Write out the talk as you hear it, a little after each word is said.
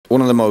one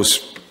of the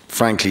most,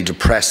 frankly,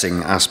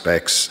 depressing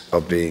aspects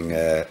of being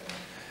a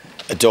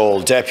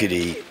Dáil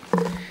deputy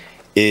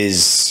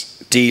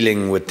is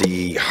dealing with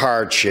the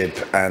hardship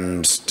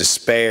and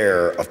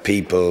despair of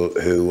people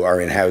who are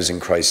in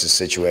housing crisis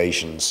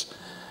situations,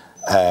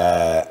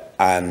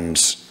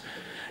 and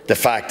the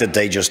fact that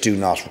they just do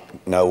not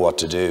know what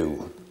to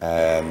do.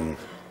 I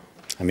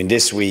mean,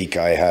 this week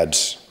I had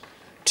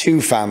two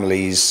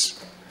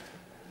families,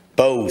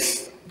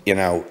 both,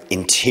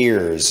 in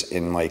tears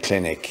in my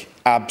clinic,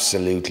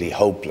 absolutely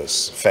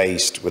hopeless,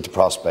 faced with the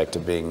prospect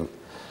of being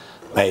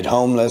made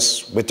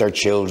homeless with their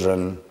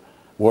children,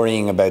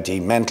 worrying about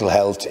the mental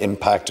health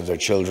impact of their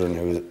children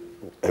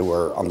who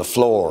were on the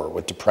floor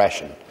with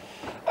depression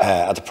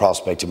at the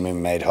prospect of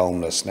being made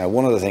homeless. Now,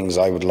 one of the things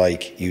I would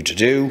like you to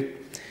do,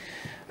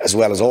 as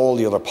well as all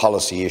the other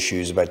policy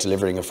issues about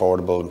delivering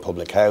affordable and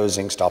public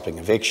housing, stopping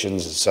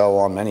evictions and so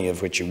on, many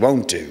of which you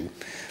won't do,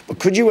 but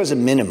could you as a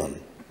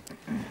minimum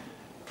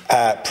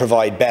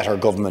provide better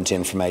government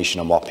information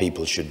on what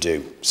people should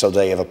do so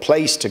they have a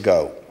place to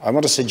go? I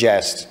want to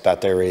suggest that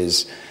there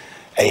is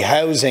a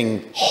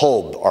housing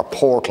hub or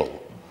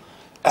portal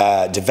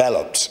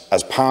developed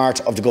as part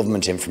of the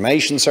Government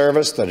Information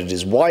Service, that it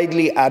is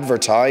widely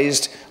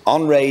advertised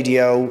on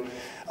radio,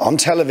 on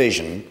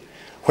television,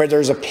 where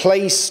there's a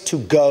place to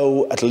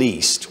go at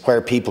least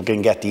where people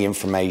can get the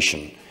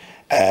information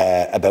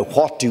about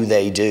what do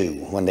they do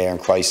when they're in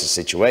crisis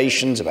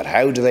situations, about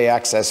how do they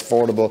access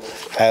affordable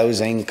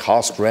housing,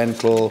 cost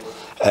rental,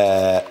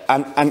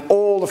 and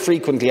all the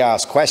frequently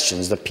asked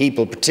questions that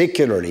people,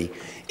 particularly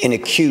in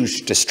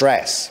acute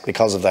distress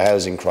because of the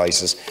housing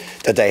crisis,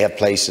 that they have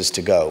places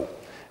to go.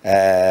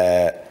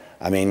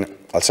 I mean,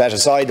 I'll set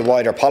aside the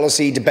wider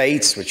policy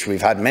debates, which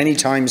we've had many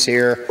times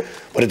here,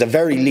 but at the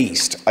very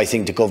least, I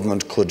think the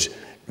government could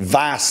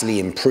vastly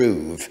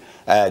improve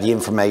the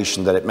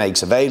information that it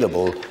makes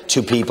available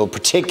to people,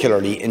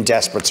 particularly in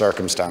desperate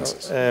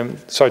circumstances.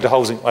 Sorry, the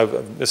housing,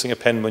 I'm missing a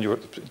pen when you were,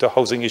 the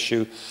housing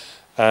issue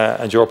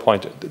and your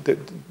point.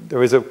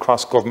 There is a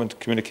cross-government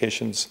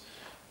communications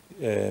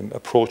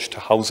approach to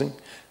housing,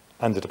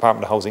 and the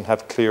Department of Housing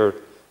have clear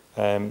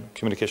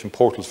communication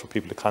portals for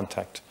people to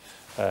contact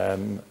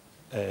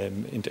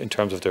in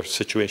terms of their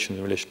situation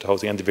in relation to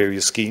housing and the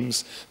various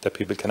schemes that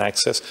people can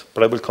access.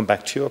 But I will come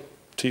back to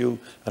you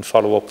and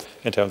follow up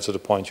in terms of the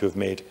point you have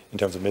made in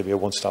terms of maybe a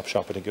one-stop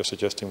shop. I think you're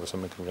suggesting where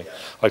someone can ring.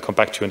 I'll come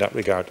back to you in that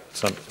regard.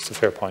 It's a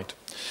fair point.